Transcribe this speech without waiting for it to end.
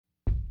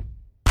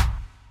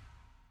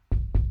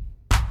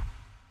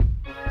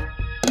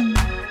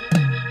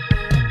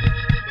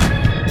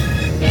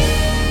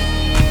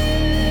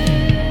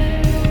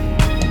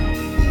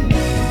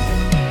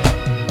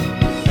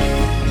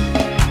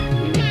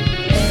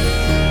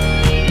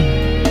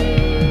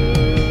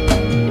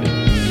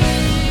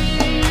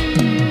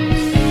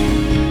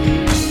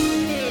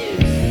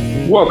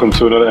Welcome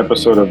to another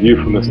episode of View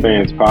from the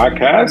Stands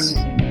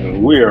podcast.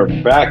 We are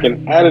back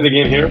and at it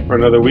again here for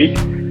another week.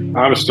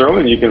 I'm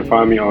Sterling. You can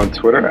find me on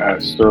Twitter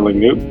at Sterling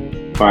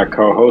Newt. My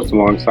co-host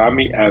alongside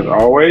me, as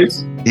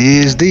always,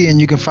 is D, and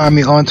you can find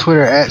me on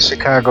Twitter at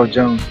Chicago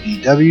Jones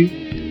DW.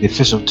 The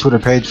official Twitter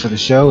page for the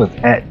show is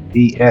at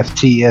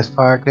VFTS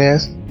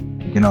podcast.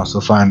 You can also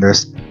find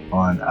us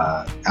on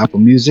Apple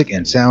Music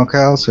and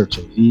SoundCloud. Search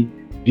for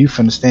View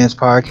from the Stands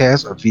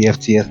podcast or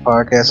VFTS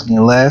podcast. And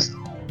then last,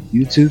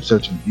 YouTube,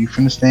 searching View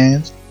from the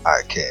Stands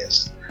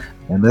podcast.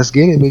 And let's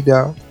get it, big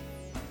dog.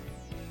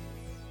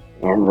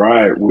 All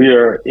right, we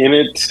are in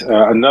it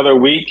another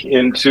week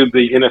into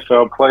the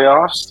NFL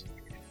playoffs.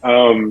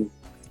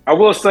 I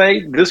will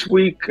say this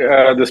week,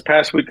 this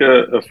past week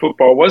of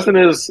football wasn't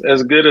as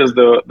good as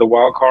the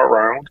wild card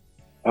round.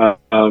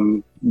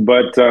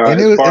 But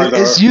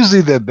it's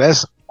usually the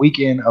best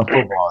weekend of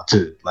football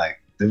too.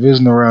 Like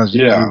divisional rounds,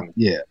 yeah.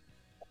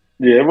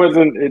 It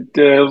wasn't. It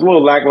was a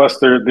little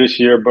lackluster this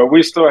year, but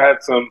we still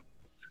had some,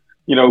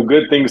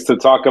 good things to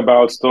talk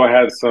about. Still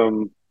had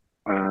some,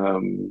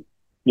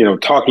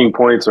 talking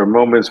points or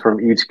moments from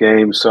each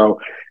game.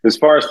 So as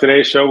far as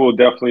today's show, we'll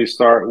definitely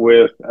start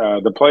with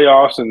the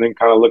playoffs and then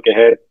kind of look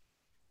ahead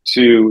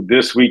to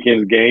this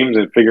weekend's games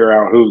and figure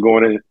out who's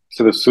going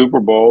into the Super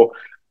Bowl.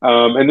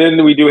 And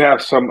then we do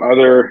have some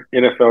other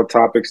NFL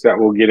topics that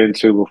we'll get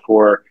into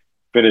before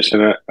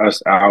finishing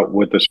us out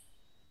with the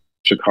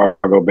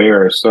Chicago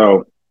Bears.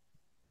 So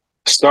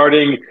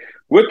starting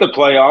with the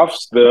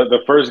playoffs, the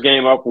first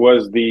game up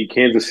was the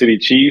Kansas City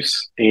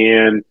Chiefs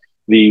and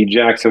the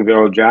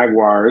Jacksonville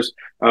Jaguars.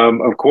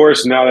 Of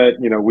course, now that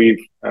we've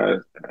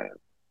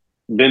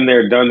been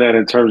there, done that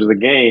in terms of the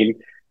game,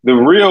 the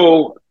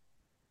real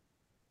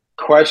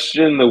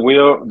question, the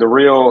real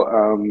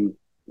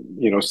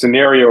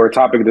scenario or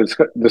topic of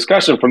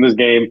discussion from this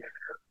game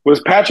was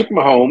Patrick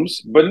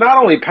Mahomes, but not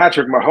only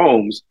Patrick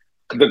Mahomes,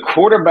 the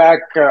quarterback,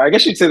 I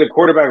guess you'd say the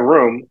quarterback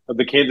room of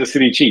the Kansas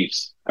City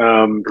Chiefs.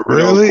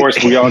 Really? Of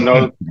course, we all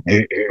know.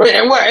 and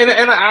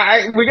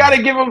we got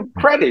to give him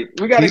credit.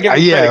 We got to give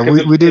him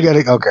credit. We do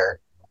got to. Okay.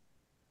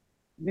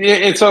 Yeah,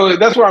 and so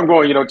that's where I'm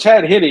going.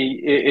 Chad Henne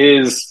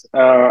is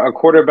a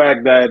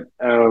quarterback that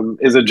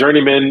is a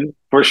journeyman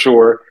for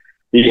sure.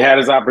 He had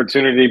his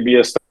opportunity to be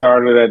a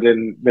starter that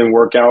didn't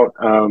work out,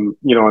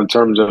 in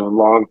terms of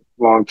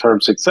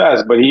long-term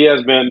success. But he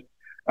has been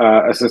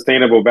a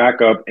sustainable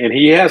backup, and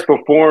he has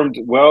performed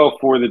well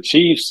for the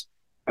Chiefs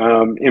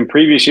in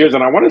previous years,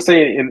 and I want to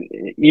say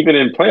even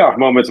in playoff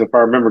moments, if I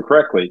remember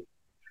correctly.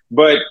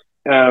 But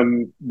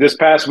this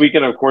past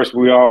weekend, of course,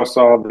 we all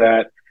saw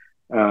that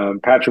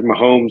Patrick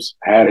Mahomes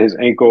had his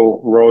ankle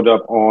rolled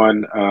up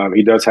on.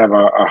 He does have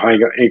a high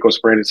ankle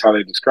sprain, is how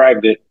they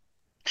described it.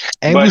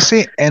 And we're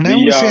seeing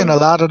a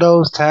lot of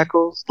those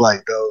tackles,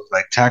 like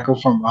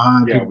tackle from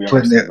behind. Yeah, we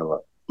are seeing a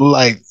lot.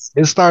 Like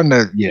it's starting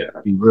to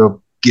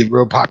get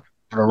real popular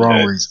for the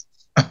wrong reason.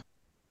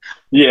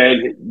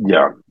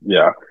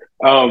 Yeah.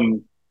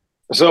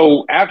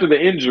 So after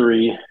the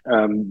injury,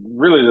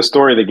 really the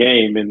story of the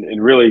game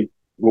and really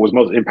what was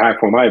most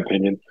impactful, in my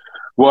opinion,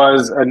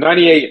 was a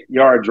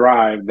 98-yard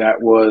drive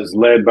that was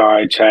led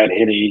by Chad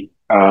Henne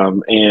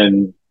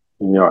and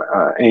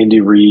Andy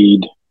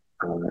Reid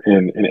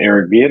and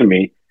Eric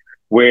Bieniemy,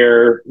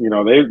 where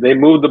they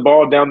moved the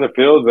ball down the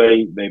field.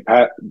 They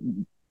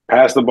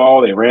passed the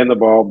ball, they ran the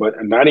ball, but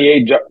a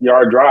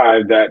 98-yard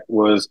drive that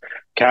was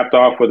capped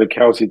off with a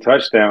Kelsey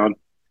touchdown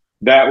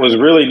that was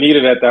really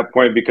needed at that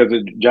point because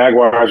the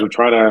Jaguars were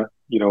trying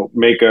to,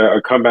 make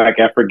a comeback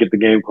effort, get the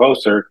game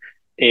closer,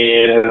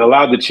 and it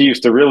allowed the Chiefs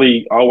to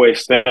really always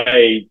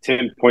stay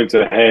 10 points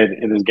ahead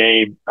in this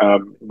game.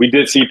 We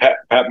did see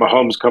Pat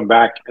Mahomes come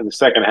back in the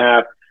second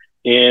half,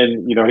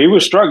 and, he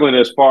was struggling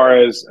as far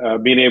as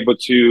being able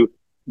to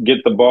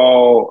get the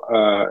ball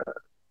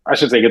I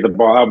should say get the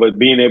ball out, but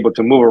being able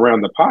to move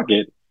around the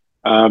pocket,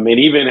 and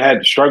even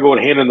had struggled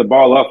handing the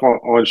ball up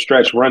on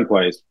stretch run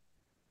plays.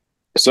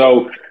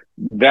 So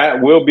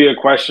that will be a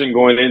question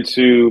going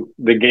into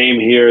the game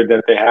here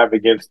that they have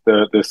against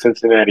the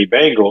Cincinnati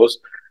Bengals.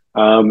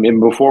 And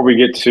before we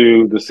get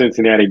to the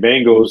Cincinnati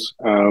Bengals,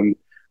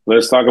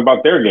 let's talk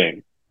about their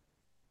game.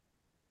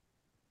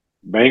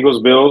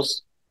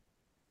 Bengals-Bills.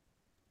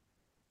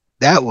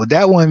 That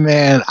one,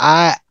 man,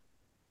 I'm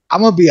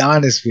going to be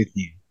honest with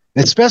you.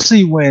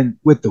 Especially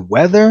with the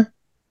weather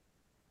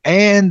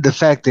and the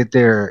fact that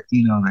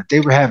that they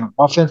were having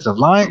offensive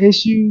line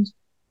issues,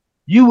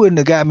 you wouldn't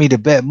have got me to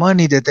bet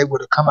money that they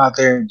would have come out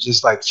there and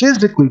just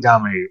physically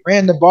dominated,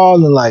 ran the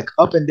ball and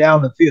up and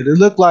down the field. It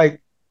looked like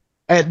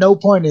at no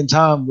point in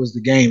time was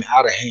the game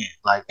out of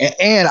hand.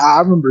 And I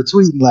remember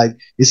tweeting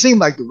it seemed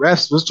like the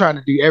refs was trying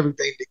to do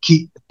everything to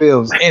keep the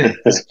Bills in it.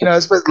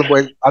 Especially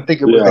when I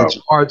think it was that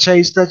Jamar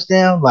Chase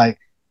touchdown.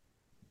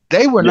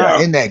 They were not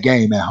in that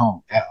game at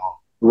home at all.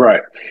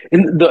 Right.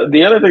 And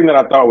the other thing that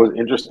I thought was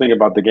interesting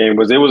about the game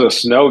was it was a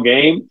snow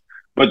game,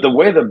 but the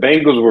way the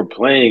Bengals were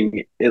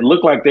playing, it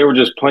looked like they were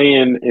just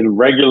playing in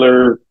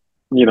regular,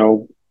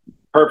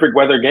 perfect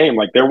weather game.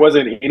 There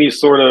wasn't any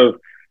sort of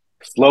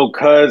slow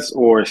cuts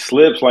or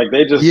slips. Like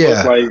they just look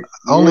Yeah, like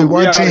only we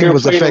one out team here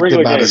was playing a affected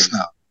regular by the game.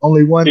 snow.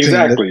 Only one team.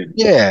 Exactly.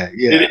 Yeah,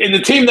 yeah. And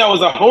the team that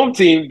was a home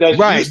team that's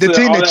Right. used The to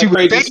team all that you that would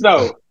crazy think,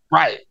 snow.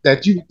 right,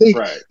 that you would think.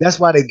 Right. That's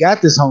why they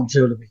got this home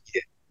field to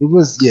begin. It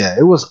was, yeah,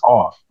 it was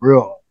off, real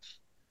off.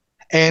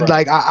 And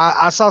Right. like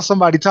I saw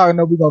somebody talking.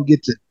 I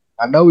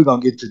know we're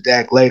gonna get to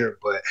Dak later,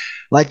 but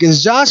like,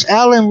 is Josh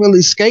Allen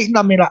really skating?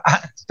 I mean,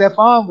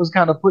 Stephon was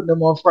kind of putting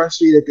him on front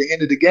street at the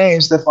end of the game.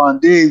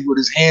 Stephon Diggs with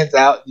his hands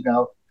out,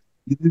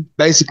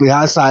 basically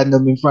high siding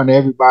them in front of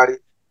everybody.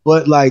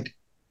 But like,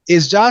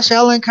 is Josh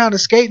Allen kind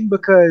of skating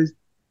because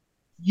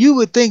you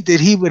would think that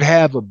he would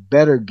have a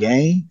better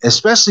game,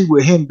 especially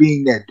with him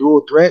being that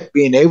dual threat,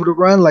 being able to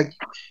run. Like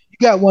you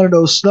got one of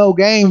those slow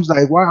games.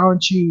 Like why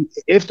aren't you?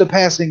 If the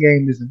passing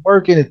game isn't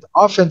working, if the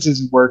offense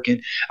isn't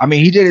working, I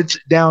mean, he did it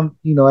down,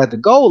 at the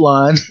goal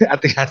line. I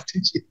think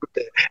you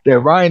with that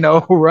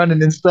rhino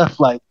running and stuff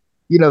like,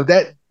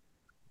 that.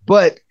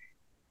 But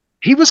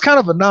he was kind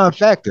of a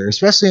non-factor,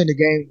 especially in the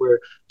game where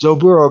Joe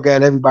Burrow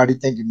got everybody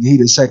thinking he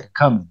the second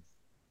coming.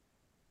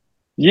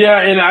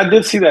 Yeah, and I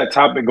did see that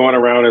topic going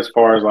around as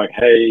far as like,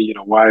 hey,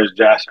 why is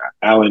Josh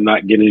Allen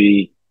not getting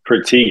any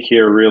critique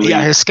here He got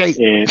really? his skate.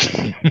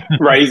 And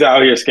right, he's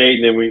out here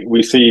skating, and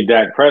we see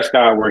Dak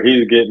Prescott where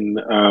he's getting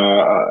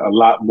a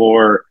lot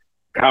more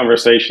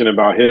conversation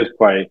about his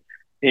play.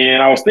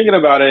 And I was thinking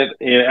about it,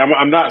 and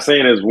I'm not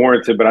saying it's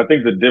warranted, but I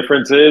think the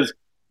difference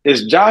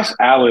is Josh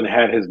Allen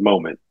had his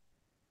moment.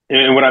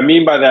 And what I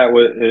mean by that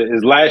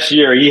is last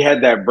year he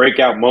had that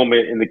breakout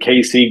moment in the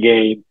KC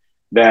game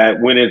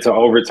that went into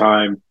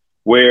overtime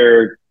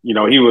where,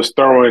 he was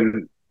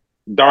throwing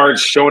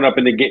darts, showing up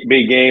in the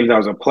big games. That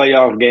was a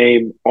playoff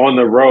game on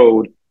the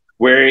road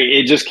where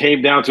it just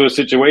came down to a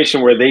situation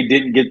where they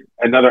didn't get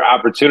another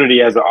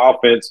opportunity as an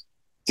offense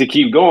to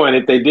keep going.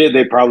 If they did,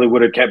 they probably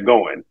would have kept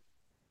going.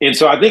 And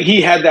so I think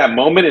he had that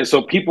moment. And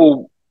so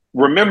people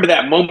remember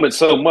that moment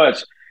so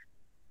much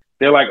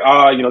they're like,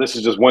 oh, this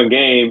is just one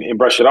game and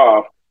brush it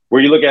off.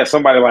 Where you look at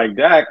somebody like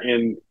Dak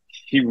and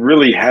he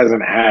really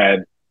hasn't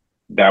had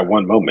that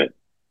one moment.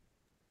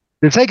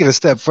 To take it a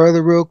step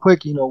further, real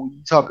quick, when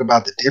you talk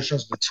about the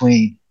difference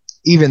between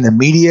even the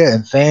media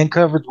and fan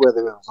coverage,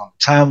 whether it was on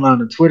the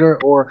timeline of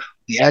Twitter or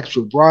the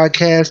actual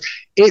broadcast,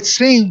 it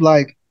seemed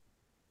like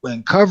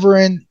when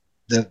covering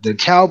the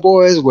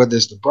Cowboys, whether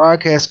it's the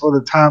broadcast or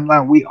the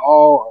timeline, we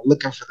all are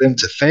looking for them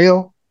to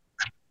fail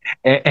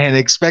and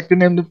expecting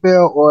them to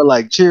fail or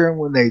like cheering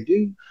when they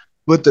do.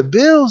 But the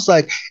Bills,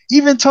 like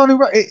even Tony,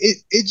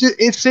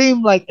 it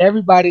seemed like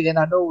everybody, and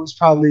I know it was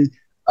probably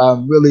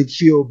really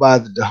fueled by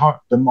the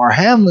Damar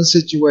Hamlin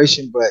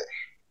situation, but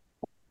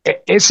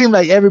it seemed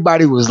like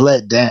everybody was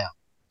let down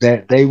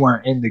that they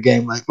weren't in the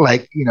game.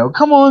 Like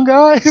come on,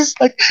 guys,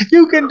 like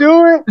you can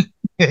do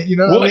it. You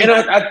know what Well, I mean?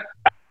 and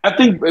I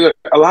think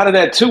a lot of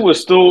that too was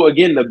still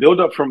again the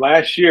buildup from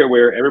last year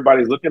where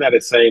everybody's looking at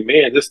it saying,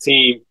 man, this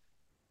team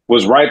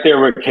was right there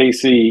with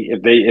KC.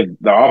 If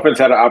the offense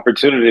had an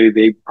opportunity,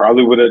 they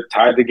probably would have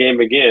tied the game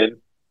again.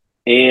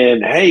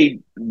 And hey,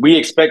 we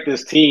expect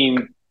this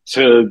team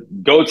to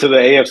go to the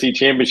AFC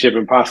Championship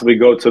and possibly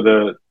go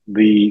to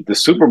the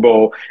Super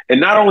Bowl.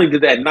 And not only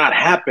did that not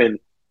happen,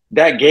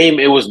 that game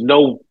it was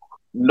no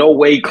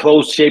way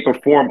close shape or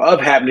form of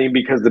happening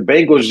because the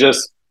Bengals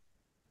just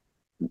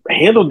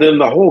handled them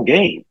the whole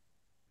game.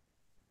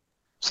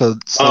 So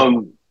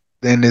Um,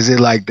 then is it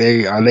like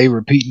they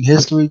repeating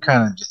history,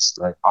 kind of just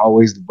like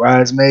always the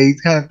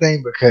bridesmaids kind of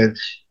thing? Because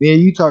then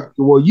you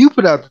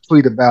put out the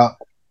tweet about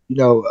you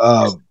know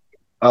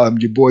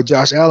your boy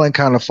Josh Allen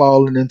kind of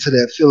falling into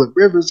that Phillip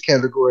Rivers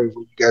category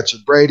where you got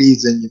your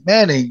Brady's and your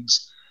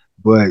Mannings,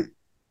 but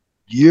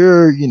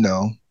you're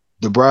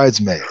the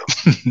bridesmaid.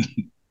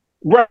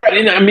 right.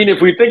 And I mean,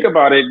 if we think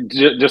about it,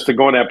 just to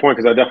go on that point,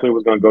 because I definitely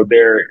was going to go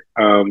there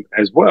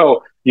as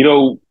well.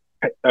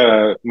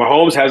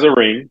 Mahomes has a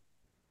ring.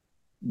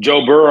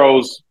 Joe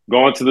Burrow's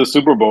going to the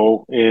Super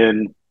Bowl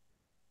and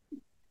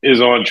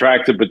is on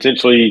track to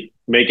potentially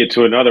make it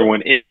to another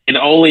one in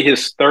only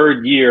his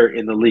third year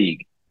in the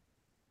league.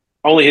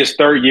 Only his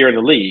third year in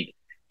the league.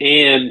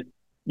 And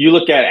you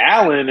look at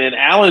Allen, and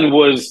Allen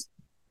was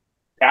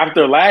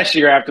after last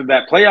year, after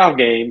that playoff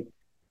game,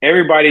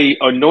 everybody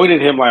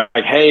anointed him like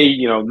hey,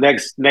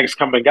 next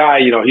coming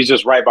guy, he's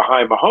just right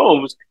behind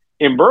Mahomes.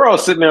 And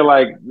Burrow's sitting there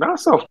like, not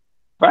so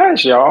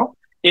fast, y'all.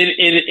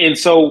 And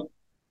so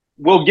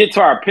we'll get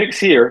to our picks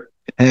here,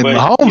 And but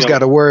Mahomes got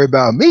to worry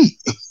about me.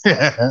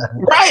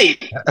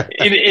 right.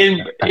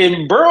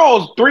 In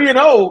Burrow's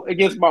 3-0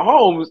 against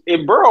Mahomes,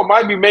 and Burrow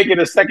might be making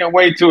a second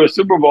way to a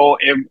Super Bowl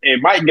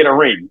and might get a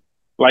ring.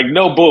 Like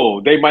no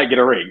bull, they might get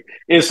a ring.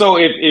 And so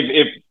if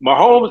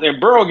Mahomes and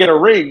Burrow get a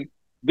ring,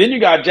 then you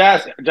got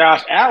Josh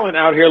Allen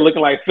out here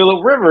looking like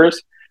Phillip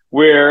Rivers,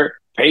 where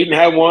Peyton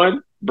had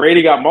one,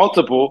 Brady got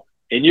multiple,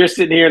 and you're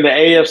sitting here in the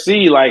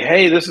AFC like,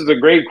 hey, this is a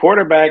great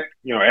quarterback.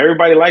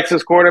 Everybody likes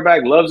this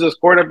quarterback, loves this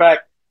quarterback,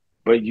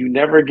 but you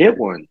never get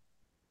one.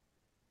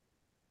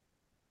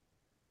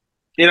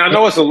 And I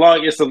know it's a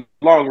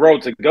long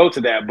road to go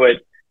to that, but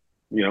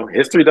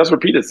history does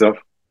repeat itself.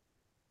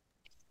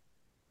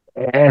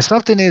 And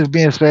something is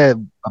being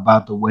said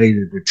about the way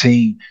that the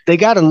team, they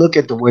got to look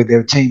at the way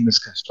their team is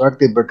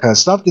constructed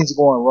because something's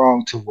going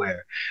wrong to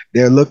where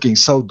they're looking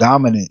so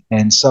dominant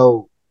and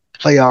so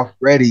playoff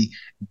ready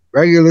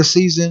regular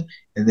season.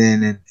 And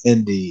then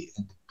in the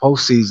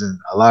postseason,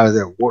 a lot of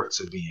their warts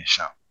are being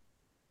shown.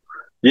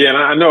 Yeah, and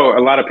I know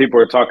a lot of people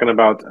are talking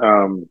about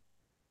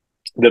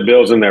the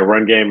Bills in their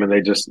run game, and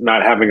they just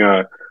not having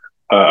a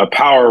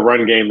power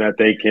run game that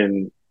they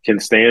can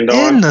stand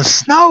In on. the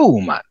snow,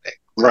 my nigga. Like,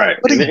 Right.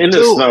 what are you In the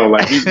doing? snow,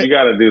 like you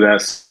got to do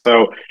that.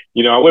 So,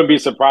 I wouldn't be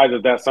surprised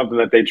if that's something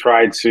that they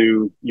try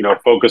to,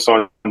 focus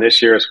on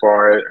this year as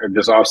far as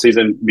this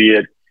offseason, be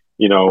it,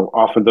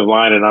 offensive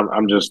line. And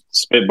I'm just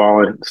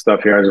spitballing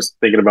stuff here. I was just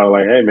thinking about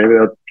like, hey, maybe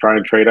they'll try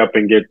and trade up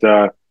and get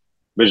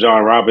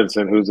Bijan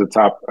Robinson, who's the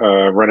top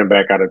running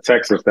back out of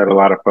Texas, that a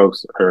lot of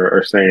folks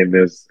are saying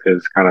is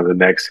kind of the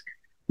next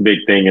big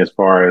thing as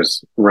far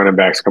as running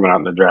backs coming out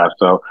in the draft.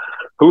 So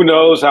who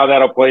knows how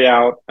that'll play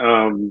out.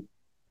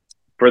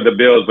 For the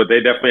Bills, but they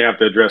definitely have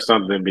to address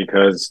something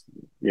because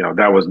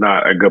that was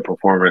not a good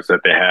performance that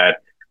they had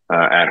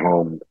at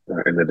home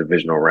in the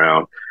divisional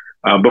round.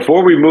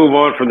 Before we move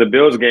on from the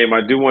Bills game,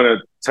 I do want to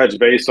touch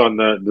base on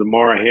the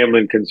Mara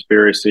Hamlin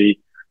conspiracy.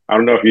 I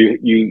don't know if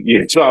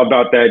you saw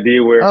about that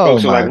deal where Oh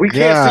folks are like, my "We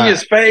can't see God.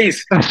 his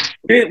face.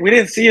 We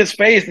didn't see his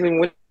face."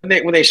 And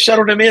when they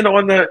shuttled him in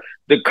on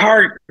the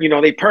cart,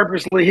 they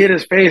purposely hit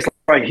his face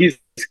like he's.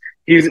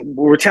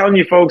 We're telling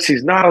you folks,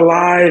 he's not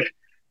alive.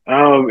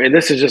 And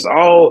this is just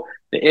all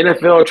the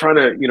NFL trying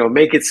to,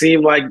 make it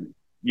seem like,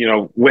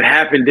 what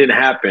happened didn't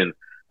happen.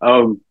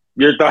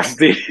 Your thoughts,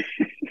 Steve?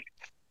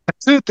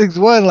 Two things.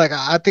 One, like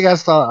I think I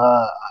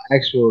saw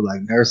actual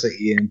like nurse at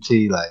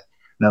EMT. Like,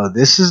 no,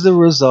 this is the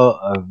result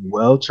of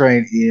well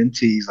trained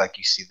EMTs. Like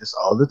you see this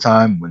all the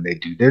time when they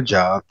do their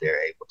job,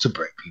 they're able to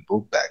bring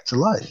people back to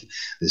life.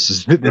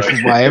 This Right.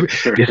 is why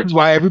this is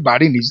why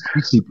everybody needs to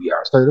be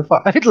CPR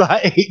certified.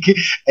 Like,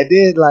 and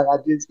then like I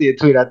did see a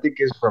tweet. I think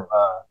it's from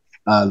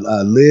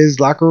Liz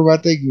locker room. I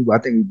think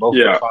we both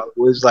were Yeah. following.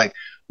 It was like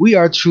we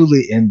are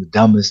truly in the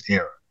dumbest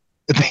era.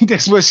 I think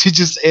that's what she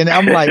just. And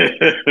I'm like.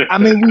 I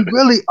mean, we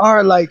really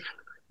are like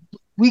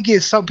we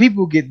get some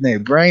people getting their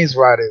brains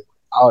rotted with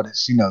all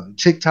this, the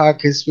TikTok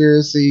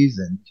conspiracies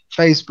and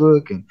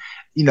Facebook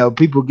and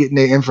people getting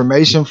their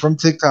information from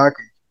TikTok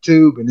and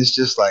YouTube, and it's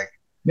just like,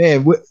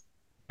 man,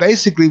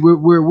 basically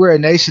we're a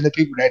nation of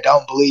people that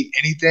don't believe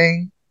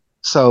anything.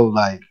 So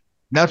like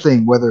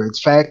nothing, whether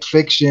it's fact,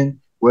 fiction,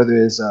 whether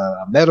it's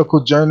a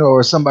medical journal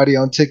or somebody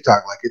on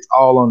TikTok, like it's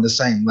all on the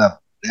same level.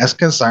 That's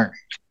concerning.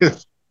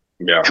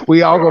 Yeah.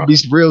 We all gonna be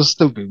real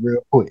stupid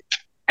real quick.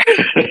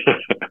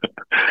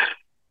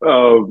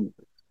 um,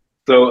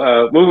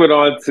 so moving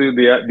on to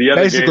the other games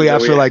Basically, I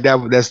that we feel like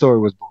that story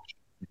was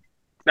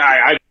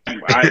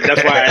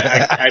that's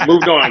why I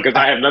moved on because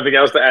I have nothing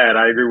else to add.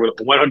 I agree with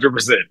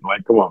 100%.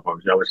 Like, come on,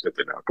 folks, y'all are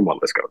stupid now. Come on,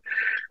 let's go.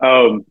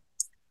 Um,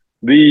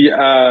 the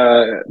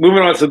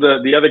moving on to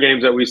the other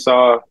games that we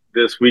saw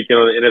this weekend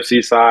on the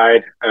NFC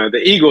side, the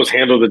Eagles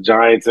handled the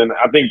Giants, and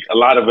I think a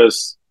lot of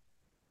us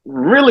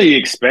really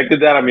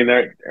expected that. I mean,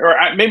 or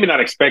maybe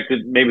not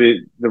expected.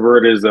 Maybe the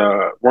word is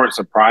weren't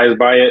surprised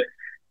by it.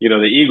 The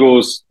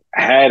Eagles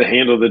had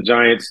handled the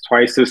Giants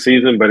twice this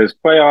season, but it's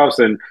playoffs,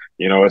 and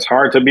it's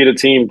hard to beat a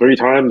team three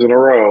times in a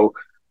row.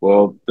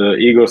 Well, the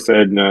Eagles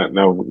said, no,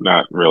 no,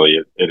 not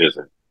really. It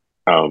isn't.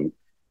 Um,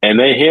 and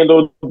they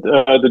handled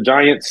the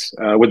Giants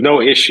with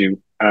no issue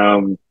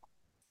on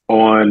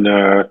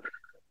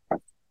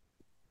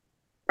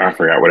I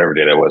forgot whatever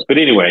day that was, but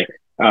anyway,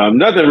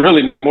 nothing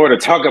really more to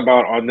talk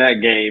about on that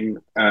game,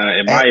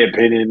 in my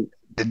opinion.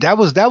 that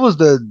was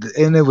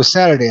and it was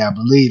Saturday, I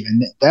believe,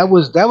 and that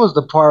was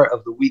the part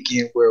of the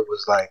weekend where it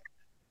was like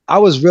I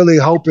was really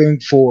hoping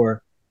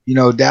for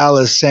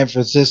Dallas, San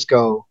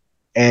Francisco,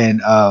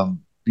 and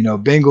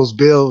Bengals,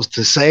 Bills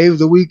to save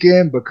the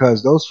weekend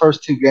because those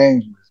first two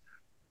games was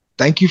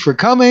thank you for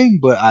coming,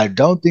 but I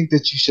don't think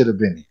that you should have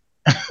been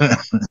here.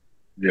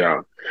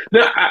 Yeah.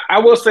 Now, I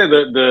will say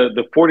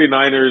the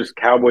 49ers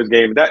Cowboys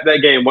game, that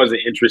game was an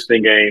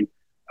interesting game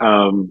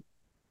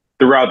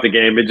throughout the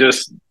game. It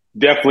just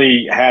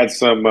definitely had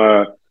some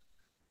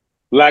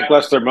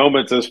lackluster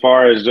moments as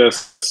far as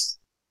just,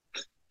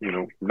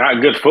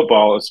 not good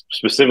football,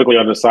 specifically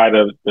on the side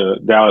of the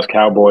Dallas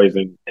Cowboys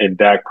and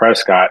Dak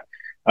Prescott.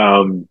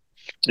 What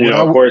I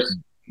Of course,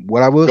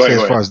 what I will go say ahead,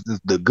 as go far ahead.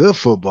 as the good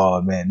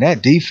football, man,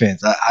 that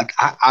defense,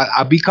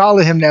 I be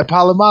calling him that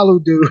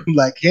Palomalu dude,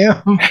 like him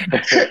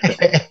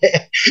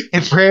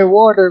and Fred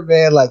Warner,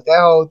 man, like that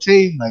whole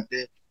team, like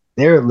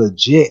they're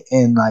legit,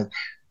 and like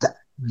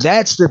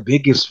that's the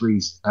biggest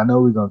reason. I know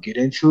we're gonna get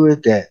into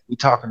it that we're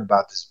talking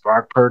about this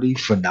Brock Purdy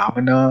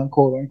phenomenon,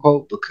 quote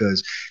unquote,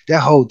 because that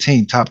whole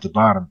team, top to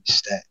bottom, is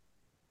stacked.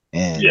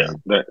 And Yeah,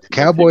 the that team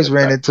Cowboys is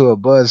ran back. into a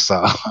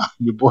buzzsaw.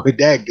 Your boy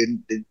Dak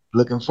didn't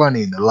looking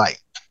funny in the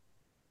light.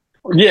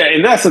 Yeah,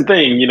 and that's the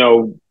thing,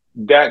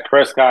 Dak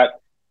Prescott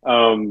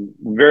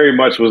very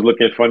much was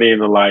looking funny in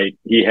the light.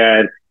 He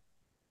had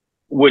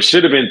what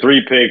should have been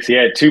three picks. He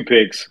had two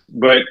picks,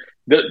 but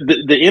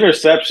the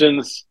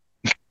interceptions.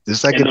 The and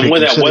second the pick,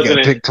 one he that should have got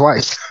wasn't picked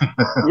twice.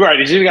 right.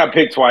 He just got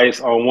picked twice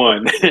on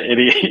one, and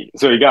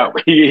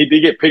he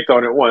did get picked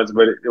on it once,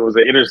 but it was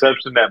an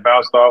interception that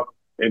bounced off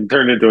and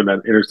turned into an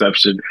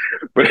interception.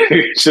 But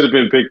it should have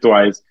been picked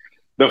twice.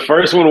 The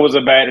first one was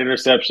a bad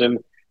interception,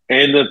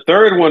 and the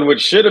third one,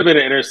 which should have been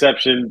an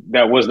interception,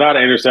 that was not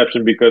an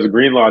interception because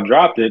Greenlaw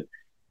dropped it,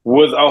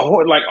 was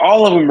like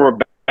all of them were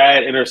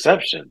bad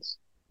interceptions.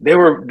 They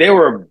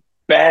were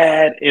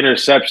bad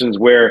interceptions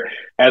where,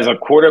 as a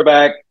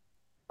quarterback,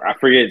 I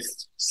forget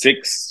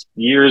 6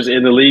 years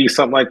in the league,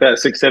 something like that,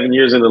 6, 7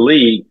 years in the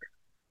league.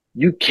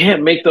 You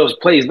can't make those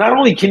plays. Not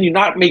only can you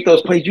not make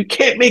those plays, you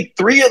can't make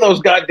three of those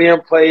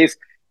goddamn plays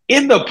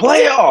in the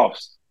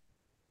playoffs.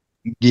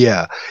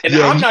 Yeah, And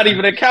yeah. I'm not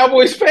even a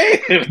Cowboys fan.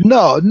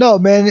 No, no,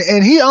 man,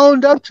 and he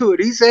owned up to it.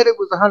 He said it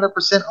was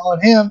 100%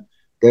 on him.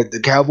 That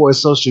the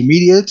Cowboys social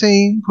media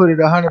team put it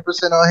 100%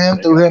 on him,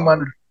 They got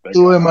hard. They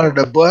threw got him under hard.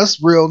 the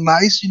bus, real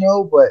nice, you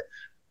know. But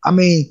I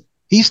mean,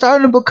 he's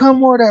starting to become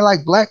more that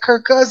like Black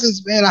Kirk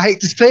Cousins, man. I hate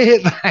to say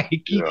it,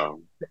 like Yeah.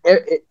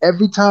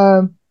 every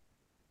time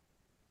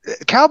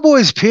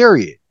Cowboys,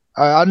 period.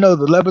 I know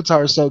the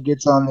Levitar show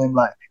gets on them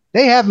like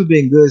they haven't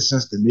been good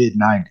since the mid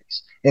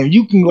 '90s, and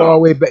you can go all the No.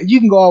 way back. You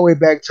can go all the way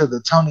back to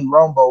the Tony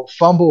Romo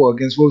fumble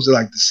against what was it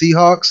like the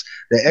Seahawks,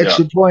 the Yeah.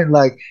 extra point.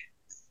 Like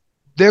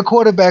their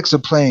quarterbacks are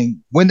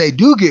playing when they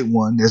do get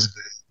one. That's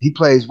good. He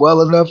plays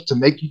well enough to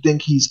make you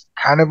think he's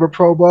kind of a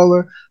Pro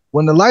Bowler.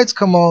 When the lights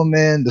come on,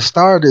 man, the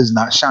star does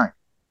not shine.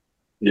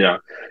 Yeah.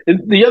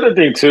 And the other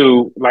thing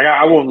too, like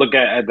I won't look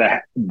at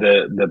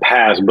the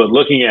past, but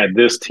looking at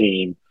this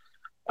team,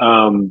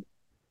 um,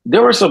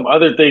 there were some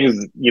other things,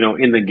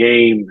 in the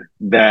game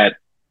that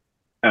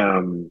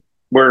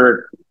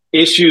were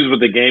issues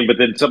with the game, but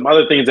then some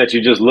other things that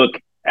you just look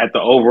at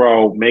the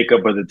overall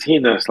makeup of the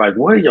team that's like,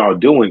 what are y'all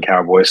doing,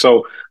 Cowboys?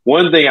 So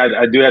one thing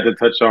I do have to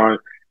touch on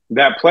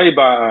that play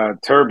by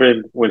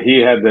Turbin when he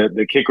had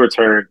the kick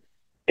return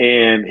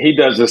and he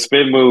does a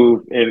spin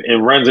move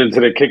and runs into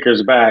the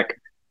kicker's back.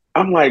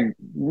 I'm like,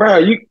 bro,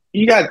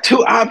 you got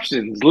two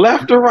options,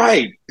 left or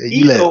right.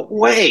 You Either let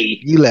way,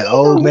 you let either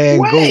old man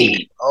go.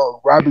 way,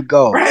 Oh, Robbie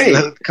go.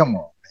 right? Come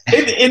on.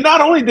 And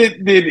not only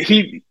did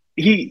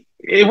he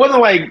it wasn't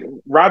like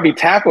Robbie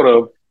tackled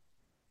him.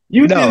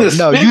 You did No, a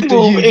no, spin you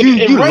move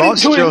and you run into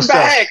launched his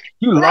yourself. back,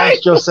 You right?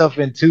 launched yourself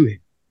into him.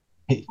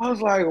 I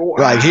was like,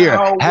 Like here,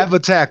 wow, have a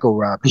tackle,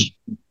 Robbie.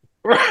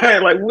 right?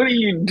 Like, what are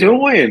you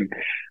doing?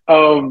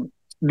 Um,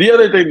 the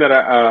other thing that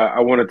I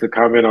wanted to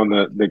comment on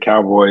the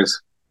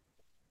Cowboys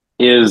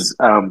is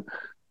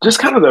just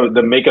kind of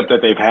the makeup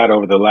that they've had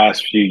over the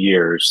last few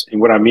years.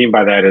 And what I mean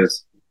by that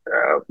is,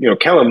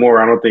 Kellen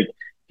Moore, I don't think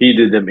he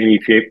did them any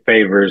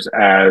favors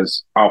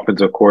as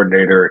offensive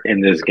coordinator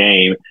in this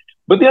game.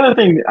 But the other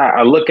thing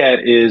I look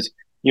at is,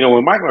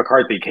 when Mike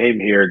McCarthy came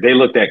here, they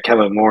looked at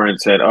Kellen Moore and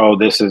said, "Oh,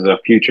 this is a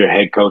future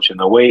head coach in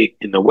the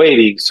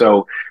waiting.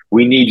 So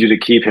we need you to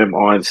keep him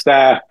on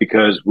staff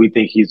because we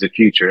think he's the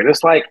future." And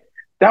it's like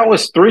that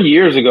was 3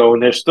 years ago,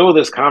 and there's still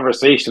this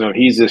conversation of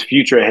he's this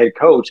future head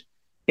coach.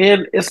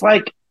 And it's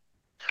like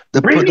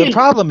The bringing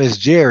problem is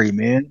Jerry,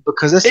 man,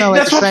 because that sounds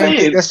like the that's what I'm same thing.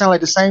 saying. That sounds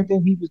like the same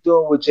thing he was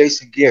doing with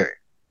Jason Garrett.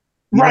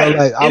 You know, Right.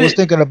 like I And was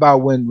thinking about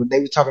when they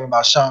were talking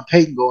about Sean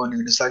Payton going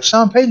in. It's like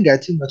Sean Payton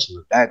got too much of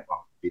a backbone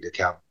to be the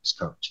Cowboys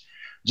coach.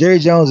 Jerry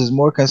Jones is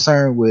more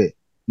concerned with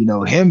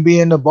him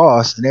being the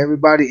boss and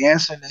everybody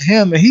answering to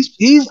him, and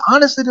he's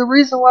honestly the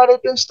reason why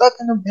they've been stuck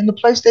in the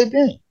place they've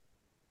been.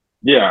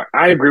 yeah,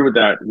 I agree with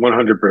that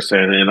 100%.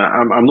 And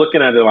I'm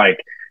looking at it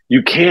like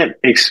you can't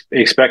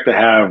expect to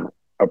have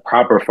a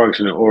proper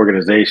functioning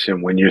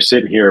organization when you're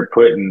sitting here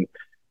putting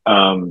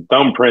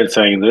thumbprints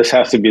saying this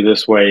has to be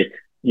this way.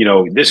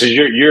 This is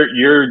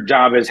your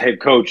job as head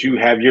coach. You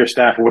have your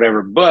staff or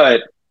whatever,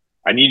 but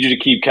I need you to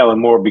keep Kellen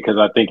Moore because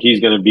I think he's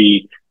going to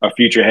be a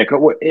future head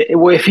coach.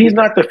 Well, if he's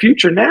not the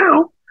future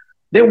now,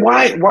 then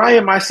why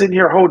am I sitting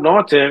here holding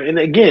on to him? And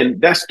again,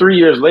 that's 3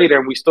 years later,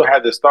 and we still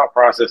have this thought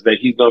process that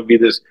he's going to be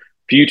this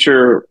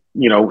future,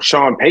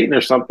 Sean Payton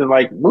or something.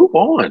 Like, move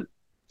on.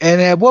 And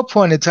at what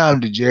point in time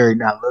did Jerry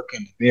not look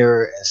in the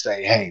mirror and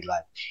say, "Hey,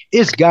 like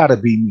it's got to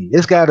be me.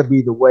 It's got to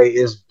be the way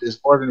this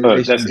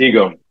organization That's is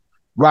ego.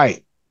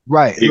 right,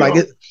 right." Like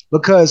Ego.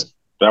 because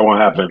That won't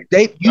happen.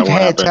 you've had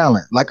happen.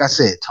 talent. Like I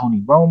said, Tony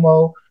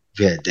Romo,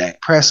 you've had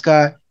Dak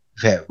Prescott,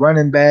 you've had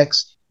running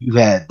backs, you've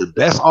had the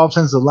best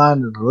offensive line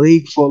in the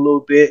league for a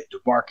little bit,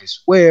 DeMarcus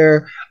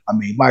Ware,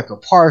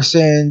 Michael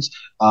Parsons,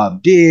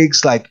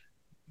 Diggs. Like,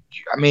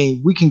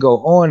 we can go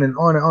on and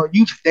on and on.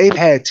 They've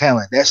had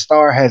talent. That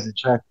star has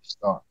attracted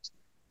stars.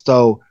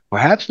 So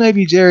perhaps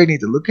maybe Jerry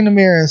needs to look in the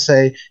mirror and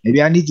say,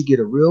 maybe I need to get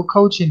a real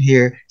coach in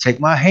here, take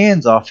my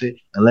hands off it,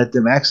 and let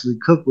them actually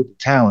cook with the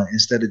talent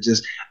instead of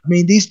just.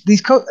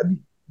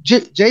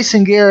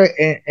 Jason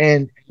Garrett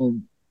and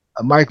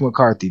Mike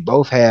McCarthy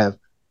both have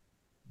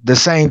the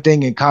same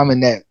thing in common.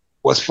 That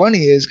what's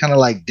funny is kind of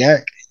like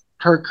Dak,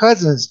 Kirk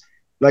Cousins.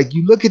 Like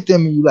you look at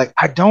them and you like,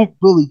 I don't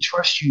really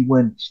trust you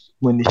when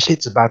the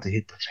shit's about to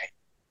hit the fan.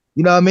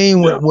 You know what I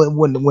mean? Yeah.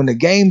 When the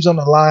game's on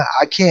the line,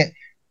 I can't.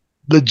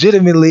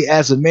 legitimately,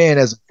 as a man,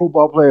 as a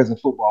football player, as a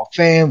football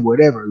fan,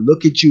 whatever,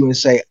 look at you and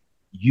say,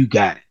 "You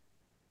got it."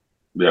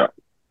 Yeah,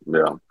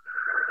 yeah.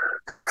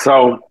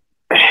 So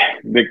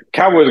the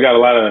Cowboys got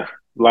a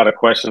lot of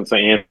questions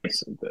to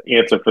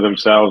answer for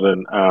themselves,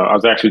 and I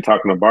was actually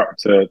talking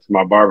to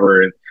my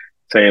barber and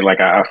saying like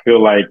I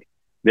feel like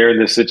they're in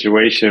this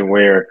situation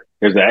where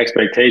there's an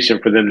expectation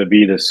for them to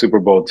be the Super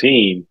Bowl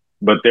team,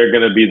 but they're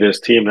going to be this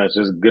team that's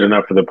just good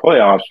enough for the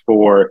playoffs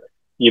for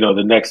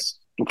the next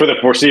for the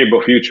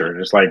foreseeable future.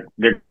 It's like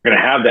they're going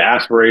to have the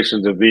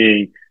aspirations of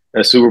being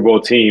a Super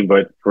Bowl team,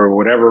 but for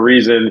whatever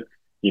reason,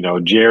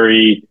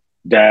 Jerry,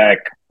 Dak,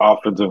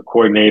 offensive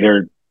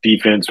coordinator,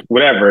 defense,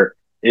 whatever,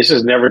 it's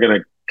just never going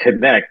to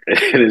connect.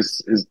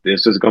 It's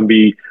just going to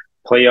be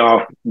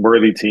playoff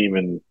worthy team,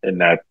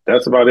 and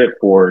that's about it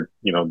for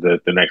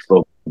the next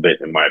little bit,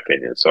 in my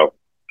opinion. So,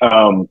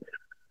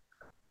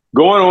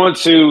 going on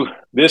to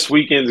this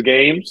weekend's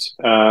games,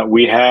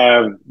 we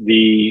have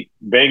the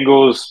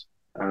Bengals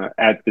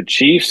at the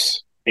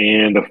Chiefs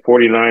and the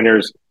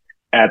 49ers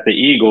at the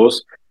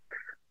Eagles.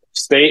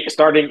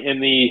 Starting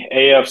in the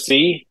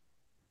AFC,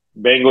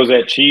 Bengals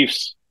at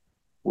Chiefs.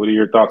 What are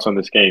your thoughts on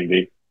this game,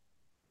 D?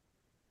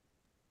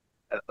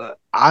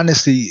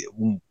 Honestly,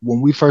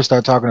 when we first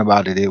started talking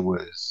about it, it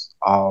was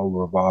all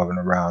revolving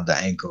around the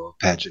ankle of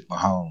Patrick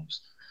Mahomes.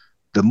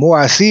 The more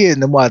I see it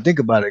and the more I think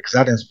about it, because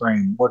I didn't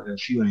sprain more than a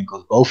few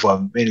ankles, both of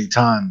them many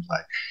times.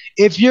 Like,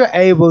 if you're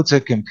able to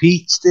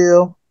compete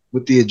still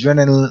with the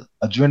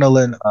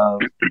adrenaline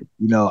of,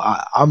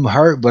 I'm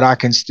hurt, but I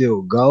can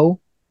still go,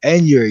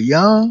 and you're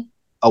young,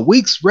 a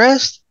week's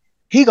rest,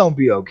 he gonna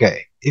be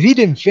okay. If he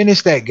didn't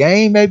finish that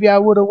game, maybe I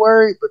would have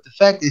worried. But the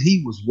fact that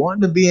he was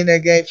wanting to be in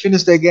that game,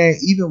 finish that game,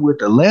 even with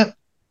the limp,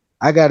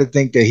 I got to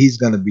think that he's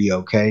gonna be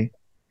okay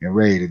and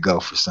ready to go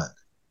for Sunday.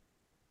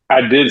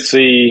 I did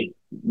see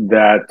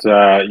that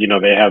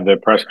they have the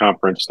press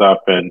conference stuff,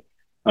 and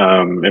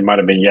it might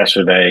have been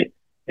yesterday,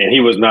 and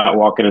he was not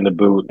walking in the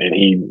boot, and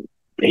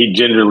he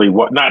gingerly,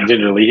 not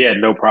gingerly, he had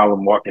no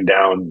problem walking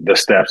down the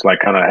steps, like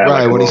kind of had like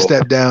Right a when he little,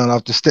 stepped down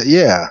off the step,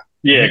 yeah.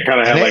 yeah, kind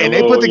of And had like a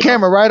they put little, the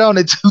camera right on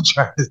it too,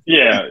 Charlie.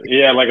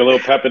 yeah, like a little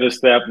pep in his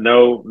step.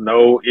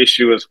 No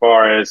issue as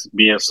far as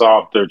being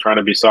soft or trying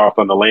to be soft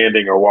on the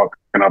landing or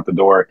walking out the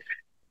door.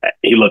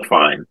 He looked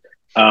fine.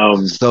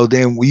 So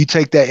then when you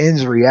take that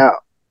injury out,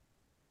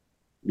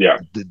 Yeah,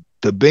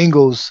 the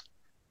Bengals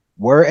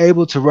were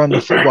able to run the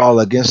football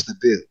against the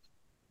Bills.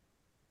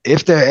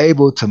 If they're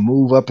able to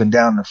move up and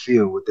down the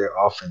field with their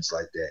offense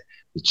like that,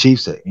 the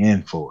Chiefs are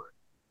in for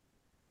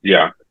it.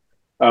 yeah.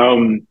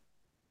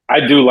 I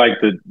do like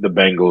the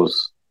Bengals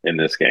in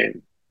this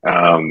game.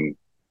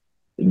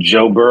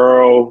 Joe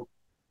Burrow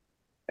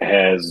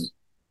has,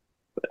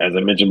 as I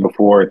mentioned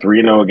before,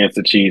 3-0 against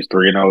the Chiefs,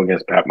 3-0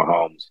 against Pat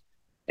Mahomes.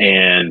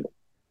 And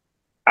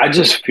I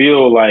just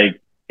feel like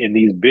in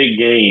these big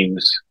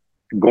games,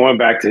 going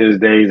back to his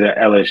days at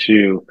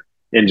LSU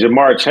and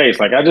Jamar Chase,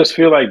 like I just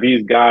feel like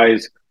these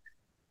guys,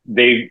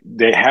 they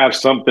have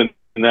something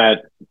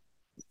that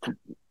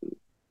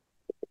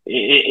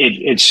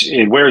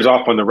it wears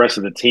off on the rest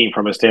of the team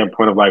from a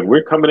standpoint of like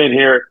we're coming in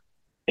here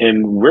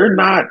and we're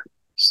not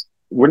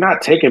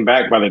taken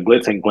back by the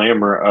glitz and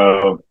glamour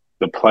of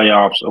the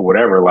playoffs or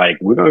whatever. Like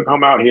we're gonna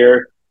come out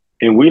here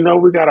and we know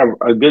we got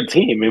a good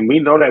team and we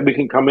know that we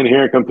can come in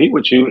here and compete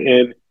with you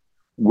and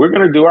we're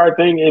gonna do our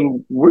thing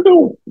and we're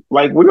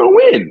gonna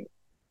win.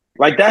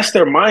 Like that's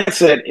their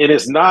mindset. And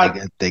it's not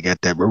They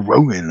got that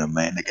row in them,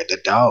 man. They got the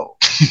dog.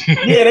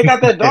 yeah, they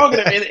got that dog in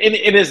them.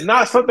 And it's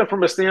not something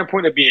from a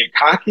standpoint of being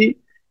cocky.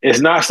 It's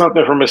not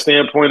something from a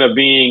standpoint of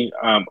being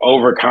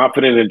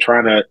overconfident and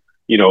trying to,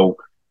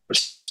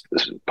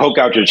 poke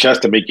out your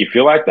chest to make you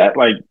feel like that.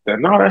 Like,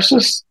 no, that's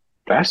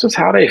just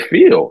how they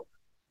feel.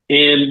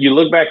 And you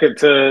look back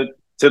to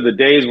the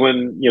days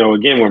when,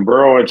 again, when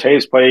Burrow and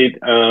Chase played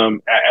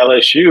at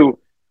LSU,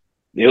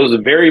 it was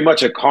very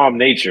much a calm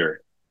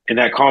nature. And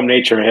that calm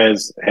nature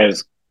has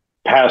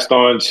passed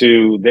on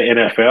to the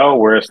NFL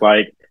where it's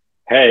like,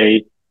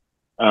 hey,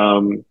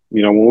 when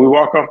we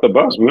walk off the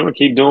bus, we're gonna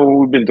keep doing what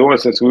we've been doing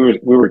since we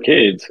were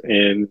kids,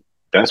 and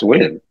that's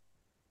win.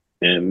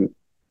 And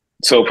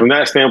so, from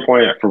that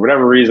standpoint, for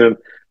whatever reason,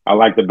 I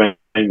like the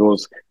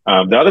Bengals.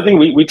 The other thing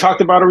we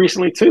talked about it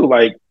recently too,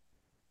 like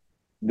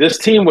this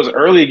team was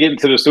early getting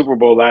to the Super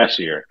Bowl last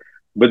year,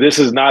 but this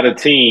is not a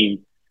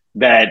team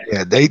that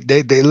Yeah,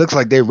 they look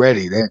like they're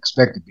ready. They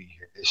expect to be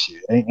here this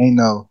year. Ain't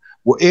no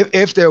well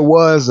if there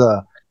was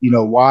a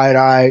wide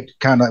eyed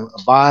kind of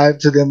vibe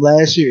to them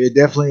last year, it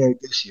definitely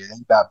ain't this year. It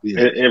ain't about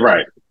business.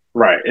 right,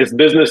 right. It's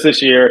business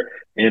this year,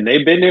 and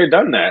they've been there,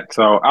 done that.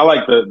 So I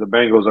like the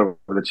Bengals over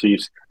the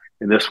Chiefs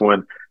in this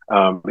one.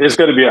 It's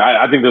going to be.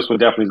 I think this one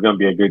definitely is going to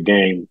be a good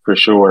game for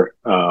sure.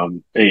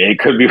 It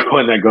could be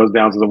one that goes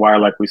down to the wire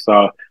like we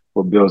saw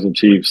with Bills and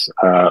Chiefs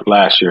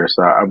last year.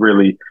 So I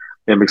really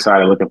am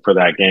excited looking for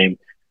that game.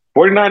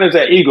 49ers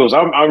at Eagles.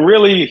 I'm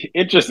really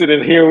interested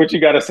in hearing what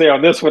you got to say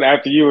on this one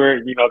after you were,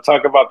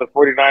 talking about the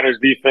 49ers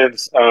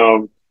defense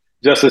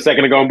just a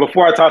second ago. And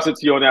before I toss it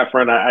to you on that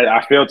front,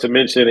 I failed to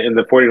mention in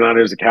the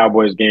 49ers and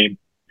Cowboys game,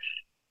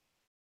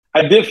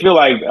 I did feel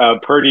like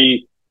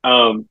Purdy.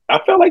 I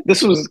felt like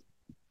this was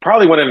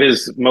probably one of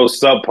his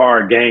most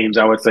subpar games,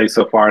 I would say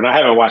so far. And I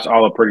haven't watched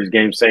all of Purdy's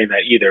games saying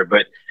that either,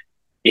 but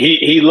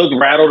he looked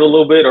rattled a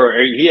little bit,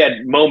 or he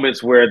had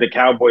moments where the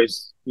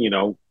Cowboys,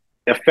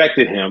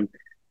 affected him,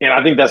 and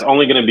I think that's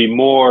only going to be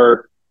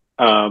more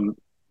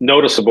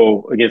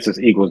noticeable against this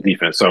Eagles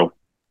defense. So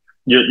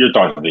your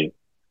thoughts, Dean?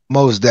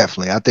 Most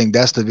definitely. I think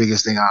that's the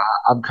biggest thing.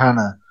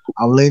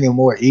 I'm leaning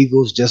more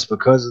Eagles just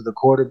because of the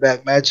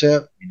quarterback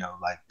matchup.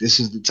 Like this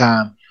is the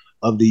time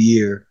of the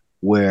year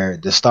where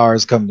the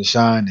stars come to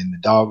shine and the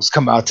dogs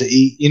come out to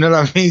eat. You know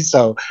what I mean?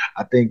 So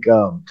I think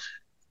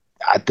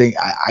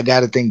I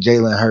gotta think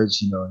Jalen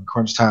Hurts, in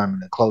crunch time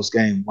in a close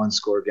game, one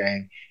score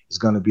game, is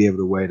gonna be able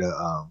to way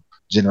to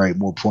generate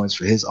more points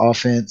for his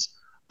offense.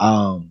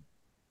 Um,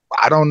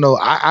 I don't know.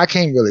 I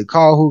can't really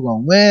call who's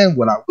gonna win.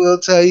 What I will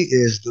tell you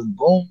is the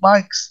boom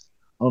mics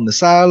on the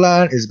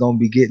sideline is gonna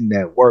be getting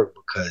that work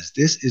because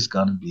this is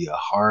gonna be a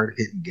hard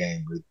hitting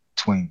game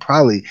between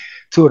probably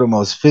two of the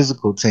most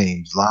physical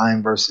teams,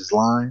 line versus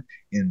line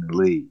in the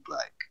league.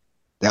 Like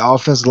that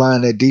offensive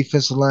line, that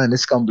defensive line,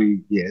 it's gonna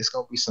be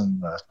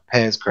some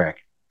pass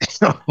cracking.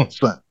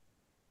 But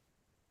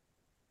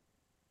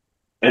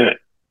And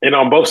and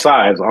on both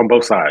sides.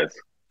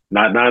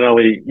 Not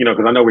only,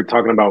 because I know we're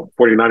talking about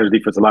 49ers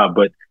defense a lot,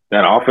 but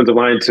that offensive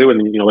line too, and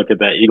look at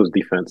that Eagles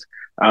defense.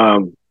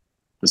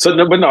 So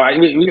no, but no,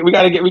 we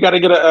gotta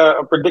get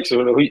a prediction.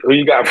 Who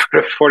you got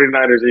for the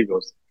 49ers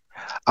Eagles?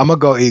 I'm gonna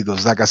go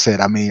Eagles. Like I said,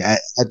 I mean, at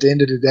the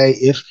end of the day,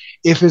 if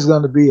it's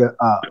gonna be a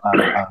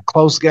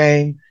close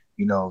game,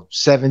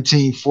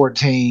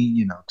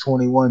 17-14,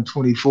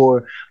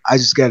 21-24, I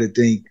just got to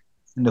think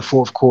in the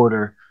fourth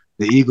quarter,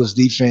 the Eagles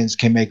defense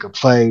can make a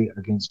play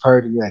against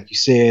Purdy, like you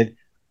said.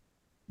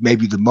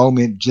 Maybe the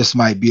moment just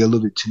might be a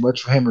little bit too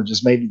much for him, or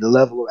just maybe the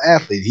level of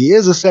athlete. He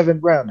is a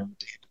seventh rounder,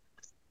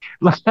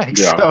 like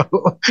Yeah.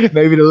 so.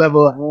 Maybe the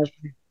level of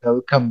athlete,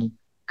 come to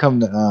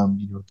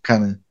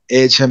kind of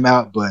edge him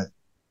out, but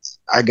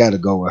I got to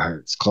go with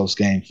Hurts. Close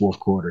game, fourth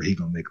quarter. He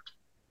gonna make.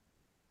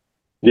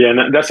 Yeah,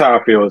 and that's how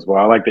I feel as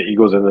well. I like the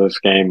Eagles in this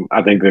game.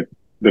 I think that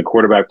the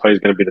quarterback play is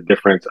going to be the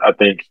difference. I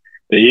think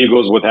the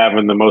Eagles, with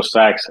having the most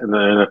sacks in the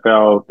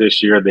NFL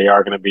this year, they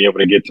are going to be able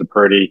to get to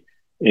Purdy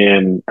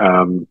and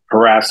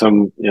harass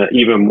him,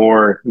 even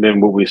more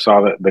than what we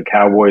saw the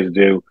Cowboys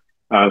do.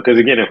 Because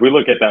again, if we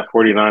look at that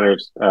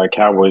 49ers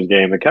Cowboys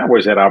game, the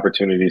Cowboys had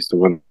opportunities to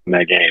win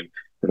that game.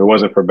 If it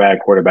wasn't for bad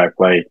quarterback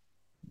play,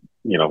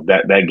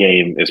 that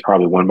game is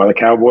probably won by the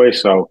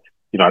Cowboys. So,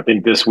 I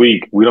think this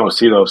week we don't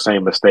see those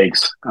same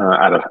mistakes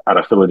out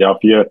of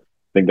Philadelphia.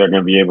 I think they're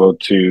going to be able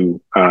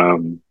to,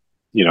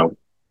 you know,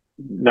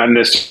 not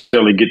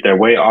necessarily get their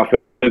way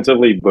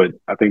offensively, but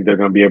I think they're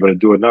going to be able to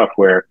do enough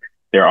where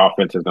their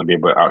offense is going to be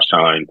able to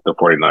outshine the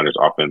 49ers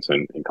offense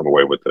and come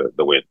away with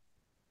the win.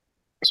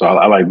 So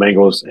I like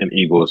Bengals and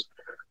Eagles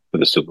for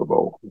the Super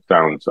Bowl.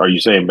 Sounds. Are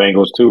you saying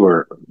Bengals too,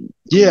 or you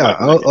Yeah.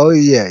 liking that Oh, game? oh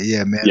yeah,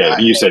 yeah, man. Yeah,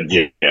 you said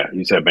yeah.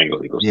 You said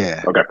Bengals Eagles too.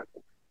 Yeah. Okay.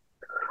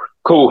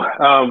 Cool.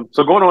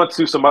 So going on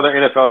to some other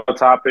NFL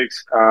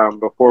topics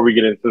before we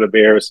get into the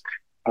Bears,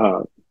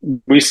 uh,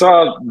 we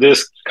saw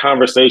this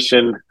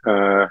conversation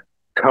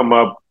come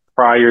up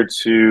prior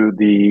to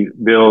the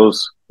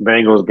Bills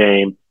Bengals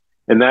game,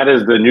 and that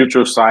is the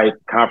neutral site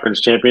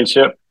conference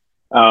championship.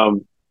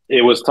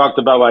 It was talked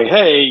about like,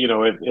 hey,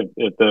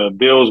 if the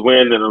Bills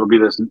win, then it'll be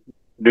this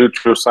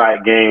neutral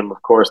site game.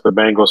 Of course, the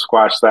Bengals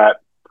squashed that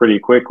pretty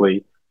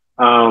quickly.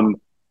 Um,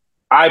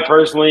 I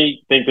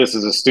personally think this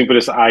is the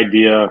stupidest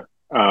idea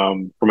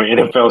from an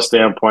NFL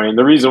standpoint. And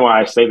the reason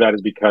why I say that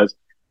is because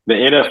the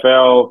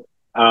NFL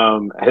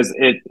has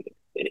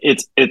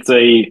it's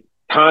a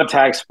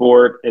contact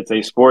sport. It's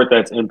a sport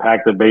that's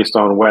impacted based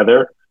on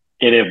weather.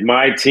 And if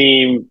my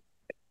team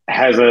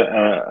has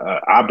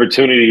a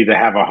opportunity to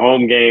have a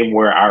home game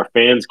where our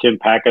fans can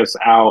pack us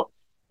out,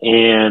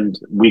 and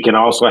we can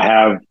also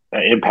have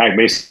an impact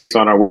based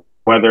on our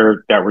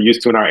weather that we're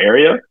used to in our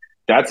area.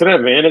 That's an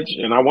advantage,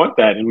 and I want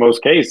that in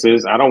most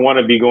cases. I don't want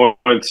to be going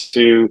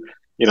to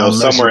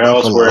Unless you're somewhere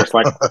else where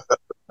Buffalo. it's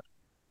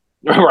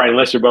like right,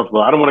 unless you're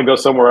Buffalo. I don't want to go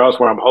somewhere else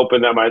where I'm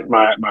hoping that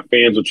my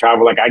fans will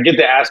travel. Like I get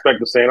the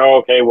aspect of saying, oh,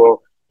 okay,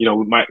 well,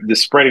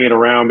 just spreading it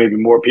around, maybe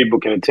more people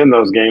can attend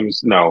those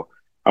games. No,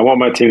 I want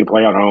my team to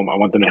play at home. I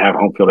want them to have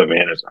home field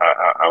advantage.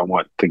 I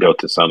want to go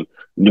to some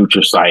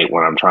neutral site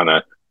when I'm trying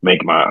to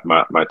make my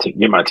team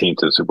get my team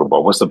to the Super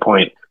Bowl. What's the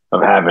point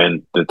of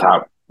having the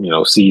top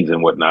seeds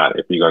and whatnot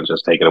if you're gonna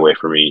just take it away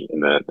from me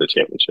in the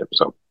championship?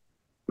 So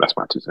that's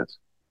my 2 cents.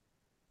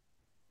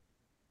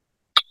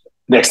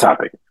 Next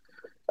topic.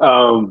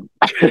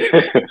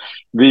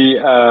 The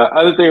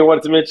other thing I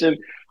wanted to mention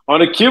on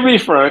the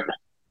QB front,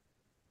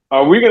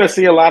 are we going to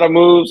see a lot of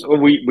moves?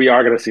 We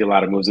are going to see a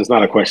lot of moves. It's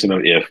not a question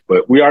of if,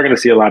 but we are going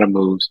to see a lot of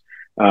moves.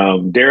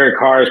 Derek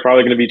Carr is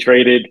probably going to be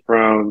traded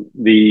from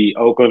the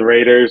Oakland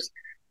Raiders.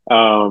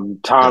 Tom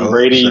Oh,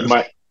 Brady sure.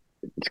 might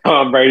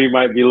Tom Brady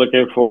might be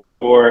looking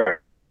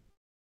for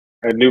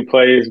a new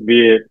place,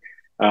 be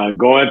it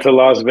going to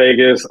Las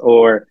Vegas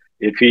or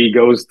if he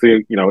goes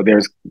to,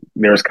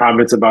 there's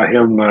comments about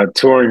him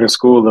touring a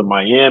school in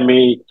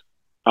Miami.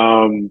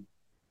 Um,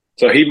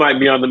 so he might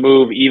be on the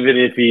move, even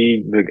if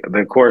the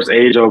of course,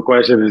 age old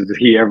question is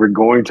he ever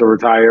going to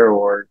retire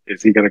or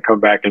is he going to come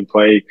back and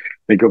play? I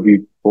think he'll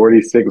be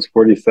 46,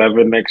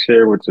 47 next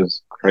year, which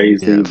is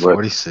crazy, Yeah, but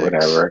 46.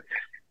 whatever.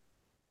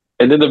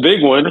 And then the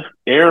big one,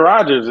 Aaron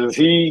Rodgers, is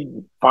he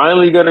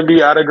finally going to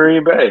be out of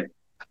Green Bay?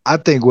 I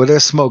think where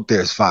there's smoke,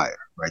 there's fire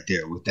right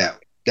there with that.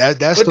 That's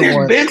But the there's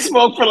one. been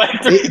smoke for like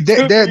There 3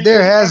 years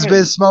has been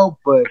running. smoke,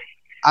 but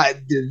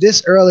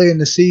this early in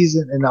the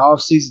season, in the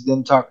off season,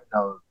 them talking.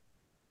 No,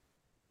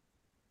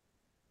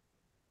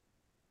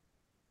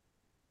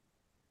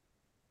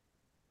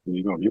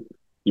 You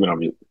know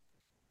mute.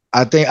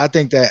 I think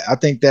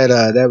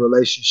that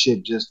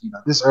relationship just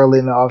this early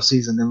in the off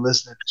season and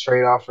listening to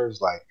trade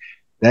offers like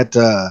that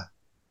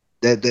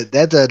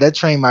that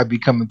train might be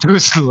coming to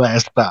its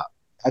last stop.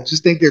 I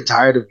just think they're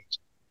tired of it.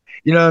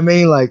 You know what I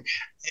mean? Like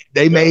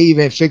they may Yeah,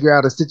 even figure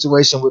out a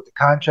situation with the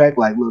contract.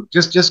 Like, look,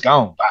 just go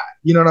on by.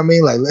 You know what I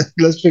mean? Like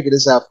let's figure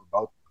this out for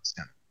both of us.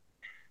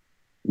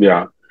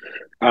 yeah.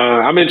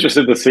 I'm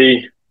interested to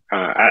see.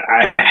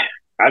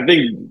 I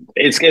think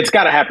it's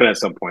got to happen at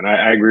some point.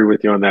 I agree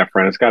with you on that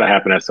front. It's got to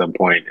happen at some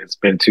point. It's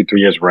been 2 3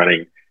 years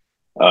running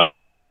uh,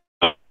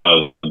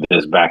 of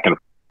this back and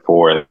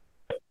forth.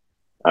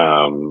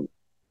 Um,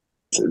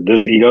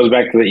 he goes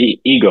back to the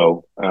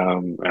ego.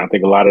 I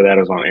think a lot of that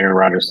is on Aaron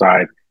Rodgers'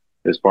 side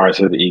as far as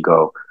his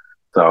ego.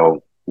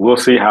 So we'll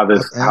see how And long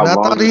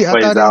this I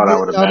plays thought he out. I did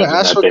would all the imagine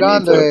that they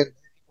need to. ashwagandha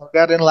and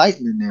got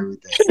enlightened and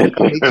everything. How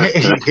come he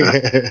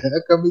can't?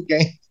 How come he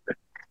can't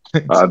I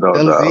don't tell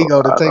his know.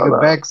 ego to I take don't a know.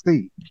 back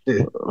seat?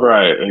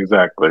 Right,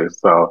 exactly.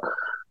 So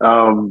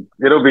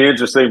it'll be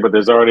interesting, but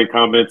there's already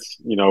comments,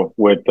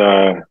 with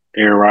Aaron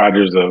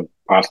Rodgers of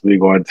possibly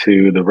going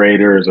to the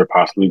Raiders or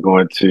possibly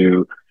going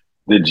to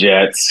the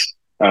Jets.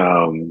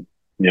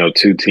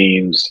 Two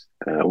teams.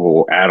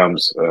 Well,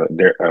 Adams,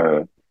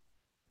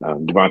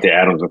 Devontae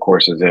Adams, of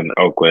course, is in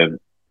Oakland,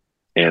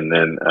 and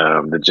then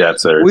the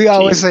Jets are We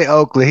always team. say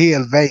Oakland. He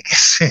in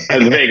Vegas.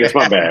 Vegas,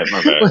 my bad,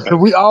 my bad.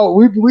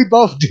 We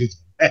both do.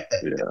 Yeah,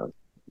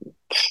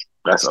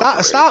 that's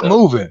overrated Stop though.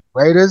 moving,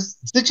 Raiders.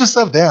 Sit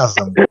yourself down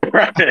somewhere.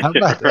 Right, How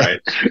about that? right,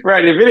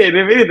 right. If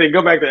anything,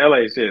 go back to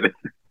LA shit.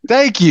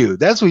 Thank you.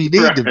 That's where you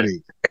need to Right,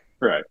 be.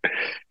 right.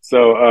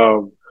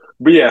 So,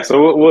 but yeah,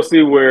 so we'll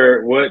see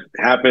what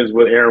happens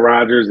with Aaron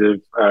Rodgers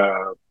if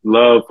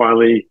Love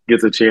finally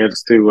gets a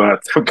chance to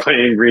to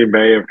play in Green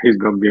Bay. If he's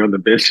going to be on the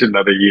bench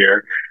another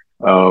year,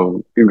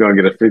 he's going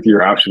to get a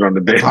 5th-year option on the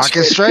And bench.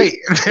 pocket straight.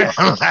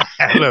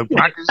 Look,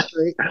 pocket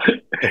straight.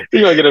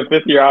 He's going to get a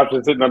 5th-year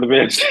option sitting on the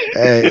bench.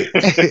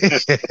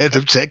 Hey,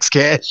 them checks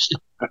cash.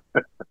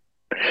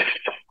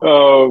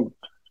 Um,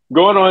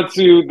 Going on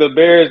to the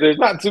Bears, there's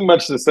not too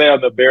much to say on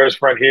the Bears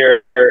front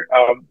here.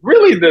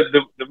 Really,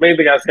 the main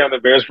thing I say on the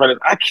Bears front is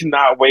I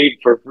cannot wait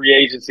for free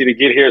agency to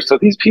get here so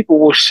these people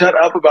will shut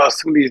up about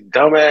some of these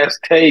dumbass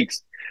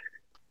takes.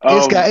 Um,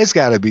 It's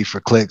got to be for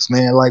clicks,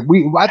 man. Like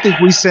I think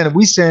we send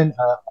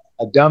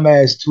a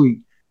dumbass tweet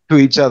to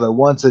each other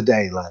once a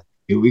day. Like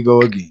here we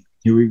go again.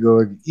 Here we go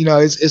again.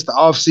 It's the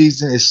off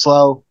season. It's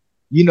slow.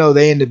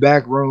 They in the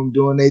back room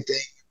doing their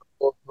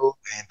thing,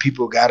 and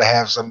people got to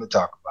have something to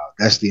talk about.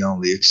 That's the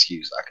only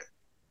excuse I can.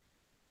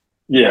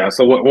 yeah,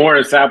 so what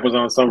Warren Sapp was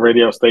on some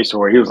radio station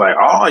where he was like,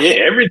 "Oh yeah,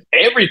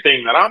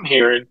 everything that I'm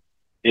hearing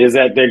is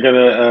that they're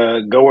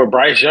gonna go with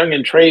Bryce Young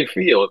and trade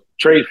Fields,"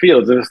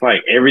 and it's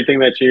like everything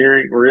that you're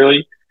hearing,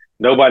 really,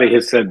 nobody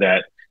has said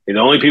that. And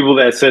the only people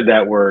that said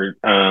that were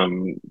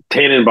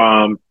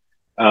Tannenbaum,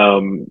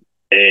 um,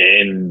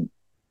 and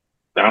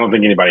I don't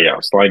think anybody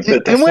else. Like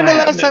And that's when not the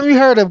last happening, time you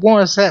heard of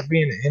Warren Sapp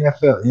being an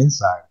NFL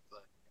insider?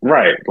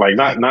 right? Like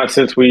Like not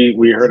since we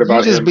heard you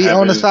about just him be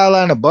on the having.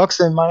 sideline of Bucks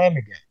and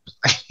Miami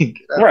games.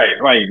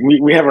 Right, like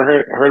we haven't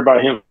heard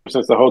about him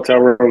since the hotel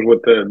room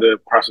with the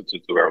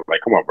prostitutes. Were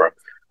like, come on, bro.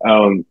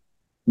 Um,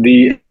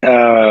 the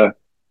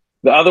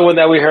other one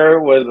that we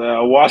heard was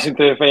a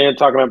Washington fan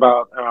talking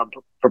about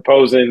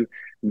proposing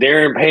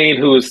Darren Payne,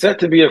 who is set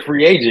to be a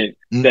free agent,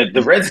 that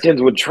the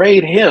Redskins would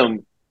trade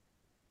him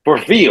for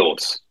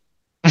Fields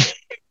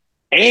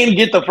and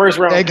get the first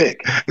round Hey,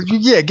 pick.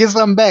 yeah, get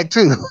something back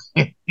too.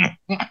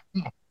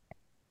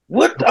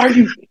 What are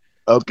you?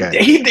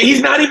 Okay.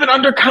 He's not even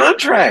under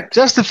contract.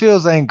 Justin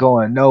Fields ain't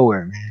going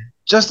nowhere, man.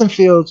 Justin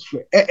Fields,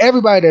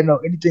 everybody that know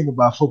anything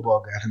about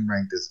football got him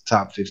ranked as a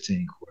top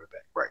 15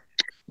 quarterback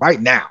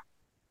right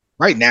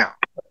now,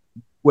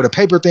 with a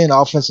paper thin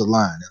offensive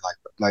line.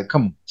 Like,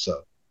 come on.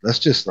 So let's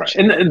just Right,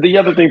 and the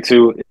other thing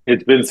too,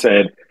 it's been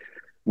said.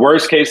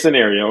 Worst case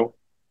scenario,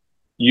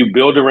 you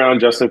build around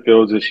Justin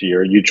Fields this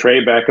year, you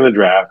trade back in the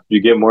draft, you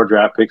get more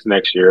draft picks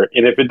next year.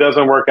 And if it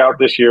doesn't work out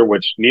this year,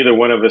 which neither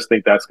one of us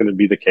think that's going to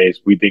be the case,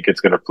 we think it's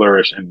going to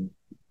flourish and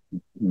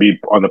be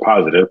on the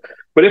positive.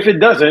 But if it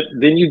doesn't,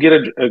 then you get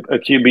a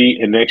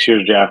QB in next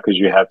year's draft because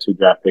you have 2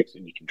 draft picks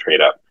and you can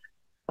trade up.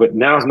 But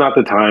now's not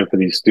the time for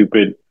these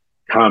stupid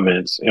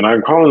comments. And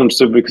I'm calling them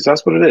stupid because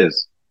that's what it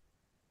is.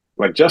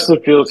 Like Justin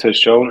Fields has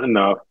shown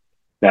enough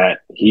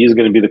that he's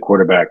going to be the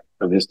quarterback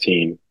of this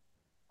team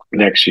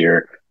next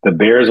year. The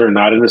Bears are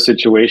not in a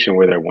situation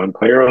where they're one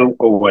player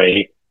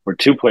away or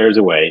two players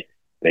away.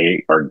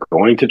 They are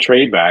going to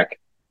trade back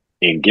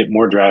and get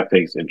more draft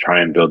picks and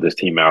try and build this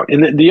team out.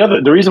 And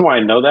the reason why I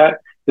know that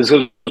is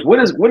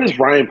because what has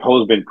Ryan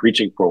Poles been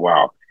preaching for a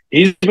while?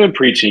 He's been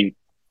preaching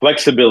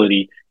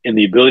flexibility and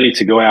the ability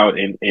to go out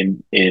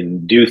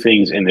and do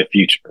things in the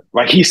future.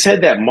 Like he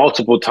said that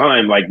multiple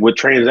times, like with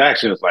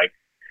transactions, like,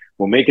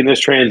 well, making this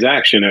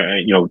transaction,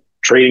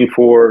 trading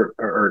for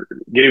or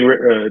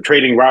getting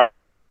trading Robert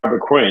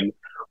Quinn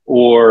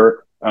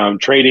or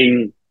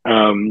trading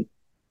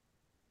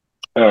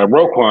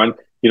Roquan.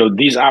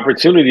 These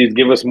opportunities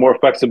give us more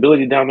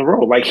flexibility down the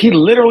road. Like he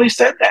literally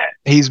said that.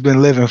 He's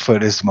been living for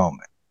this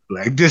moment.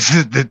 Like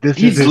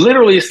He's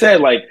literally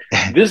said like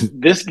this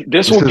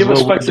will give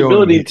us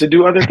flexibility to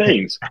do other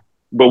things.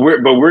 But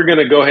we're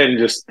gonna go ahead and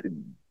just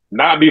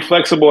not be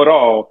flexible at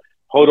all.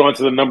 Hold on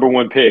to the number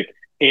one pick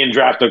and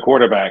draft a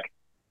quarterback.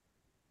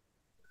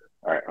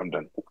 All right, I'm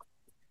done.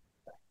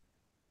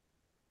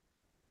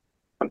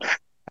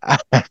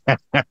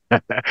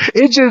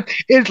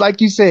 It's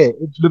like you said,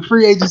 the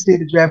free agency,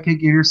 the draft can't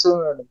get here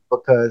sooner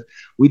because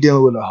we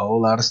dealing with a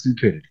whole lot of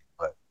stupidity.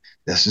 But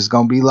that's just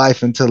gonna be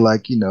life until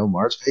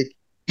March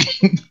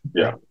 8th.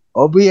 Yeah.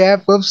 On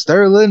behalf of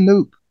Sterling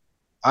Noop,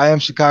 I am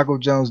Chicago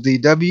Jones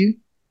DW.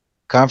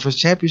 Conference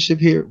championship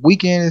here.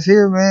 Weekend is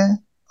here,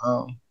 man.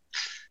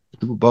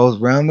 Super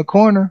Bowl's around the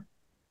corner.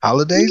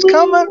 Holidays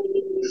coming.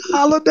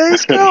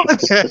 Holidays coming.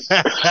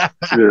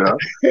 Yeah.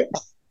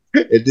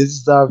 And this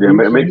is our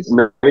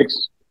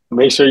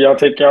make sure y'all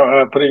take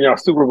y'all put in y'all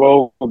Super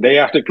Bowl day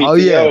after PTO. Oh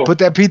yeah, put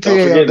that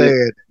PTO on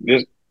there.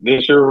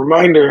 This your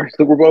reminder.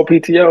 Super Bowl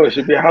PTO. It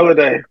should be a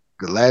holiday.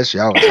 Because last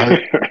year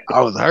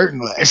I was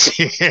hurting last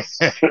year.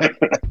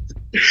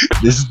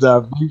 This is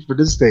our view for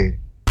this day.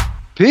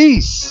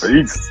 Peace.